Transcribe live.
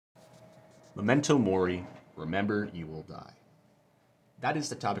Memento Mori, remember you will die. That is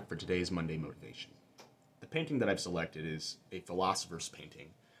the topic for today's Monday Motivation. The painting that I've selected is a philosopher's painting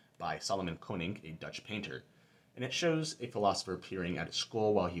by Solomon Koning, a Dutch painter, and it shows a philosopher peering at a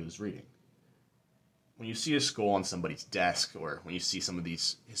skull while he was reading. When you see a skull on somebody's desk, or when you see some of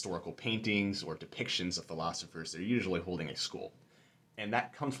these historical paintings or depictions of philosophers, they're usually holding a skull. And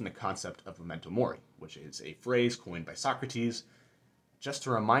that comes from the concept of memento mori, which is a phrase coined by Socrates just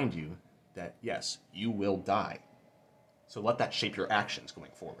to remind you that, yes, you will die. So let that shape your actions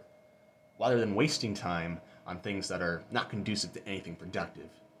going forward. Rather than wasting time on things that are not conducive to anything productive,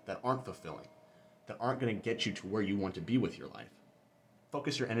 that aren't fulfilling, that aren't going to get you to where you want to be with your life,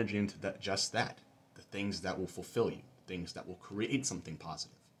 focus your energy into just that, the things that will fulfill you, things that will create something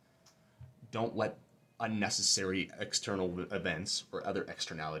positive. Don't let unnecessary external events or other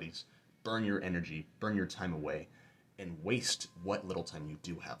externalities burn your energy, burn your time away, and waste what little time you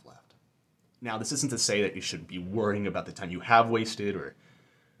do have left. Now, this isn't to say that you should be worrying about the time you have wasted,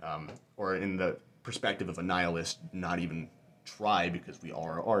 or in the perspective of a nihilist, not even try because we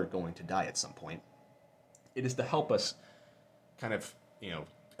are going to die at some point. It is to help us kind of,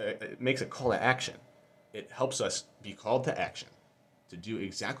 it makes a call to action. It helps us be called to action to do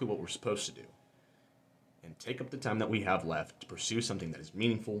exactly what we're supposed to do and take up the time that we have left to pursue something that is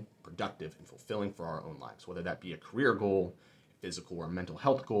meaningful, productive, and fulfilling for our own lives, whether that be a career goal, a physical or mental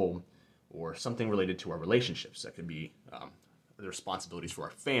health goal, or something related to our relationships. That could be the responsibilities for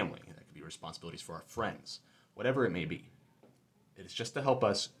our family, that could be responsibilities for our friends, whatever it may be. It is just to help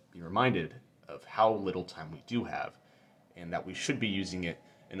us be reminded of how little time we do have, and that we should be using it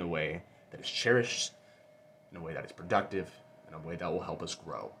in a way that is cherished, in a way that is productive, in a way that will help us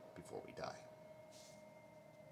grow before we die.